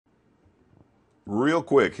Real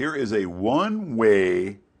quick, here is a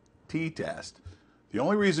one-way t-test. The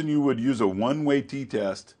only reason you would use a one-way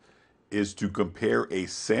t-test is to compare a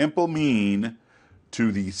sample mean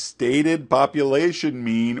to the stated population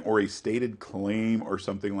mean or a stated claim or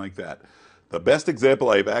something like that. The best example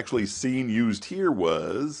I've actually seen used here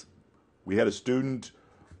was we had a student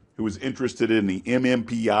who was interested in the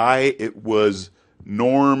MMPI. It was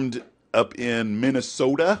normed up in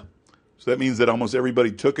Minnesota. So that means that almost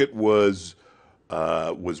everybody took it was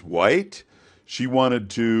white. She wanted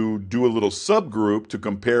to do a little subgroup to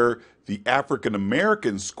compare the African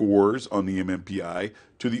American scores on the MMPI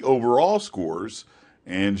to the overall scores,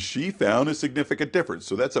 and she found a significant difference.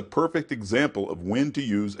 So that's a perfect example of when to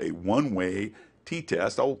use a one-way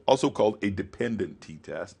t-test, also called a dependent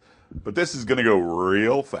t-test. But this is going to go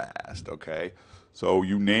real fast, okay? So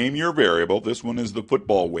you name your variable. This one is the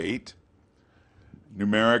football weight.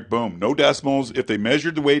 Numeric, boom, no decimals. If they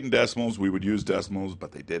measured the weight in decimals, we would use decimals,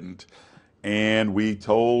 but they didn't. And we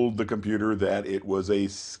told the computer that it was a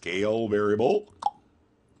scale variable.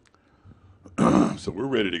 So we're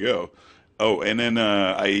ready to go. Oh, and then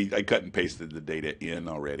I cut and pasted the data in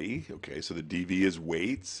already. Okay, so the DV is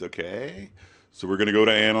weights. Okay, so we're going to go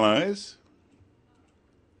to analyze,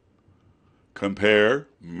 compare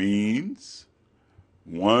means,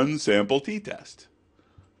 one sample t-test.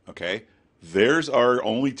 Okay, there's our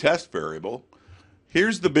only test variable.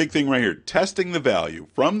 Here's the big thing right here, testing the value.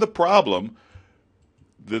 From the problem,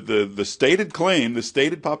 the stated claim, the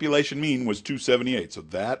stated population mean was 278. So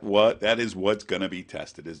that is what's going to be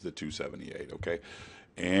tested is the 278, okay?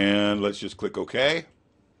 And let's just click OK.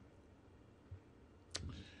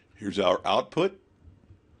 Here's our output,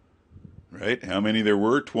 right? How many there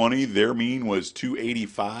were? 20. Their mean was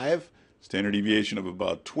 285, standard deviation of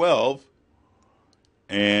about 12.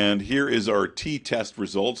 And here is our t-test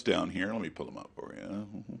results down here. Let me pull them up for you.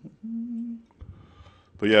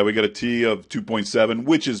 But yeah, we got a t of 2.7,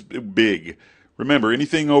 which is big. Remember,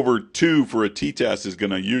 anything over 2 for a t-test is going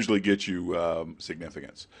to usually get you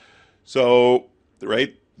significance. So,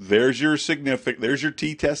 right, there's your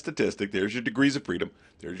t-test statistic. There's your degrees of freedom.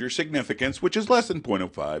 There's your significance, which is less than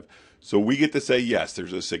 0.05. So we get to say, yes,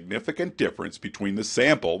 there's a significant difference between the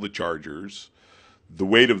sample, the Chargers, the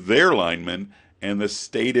weight of their linemen, and the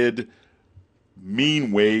stated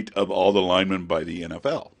mean weight of all the linemen by the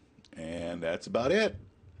NFL. And that's about it.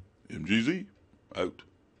 MGZ, out.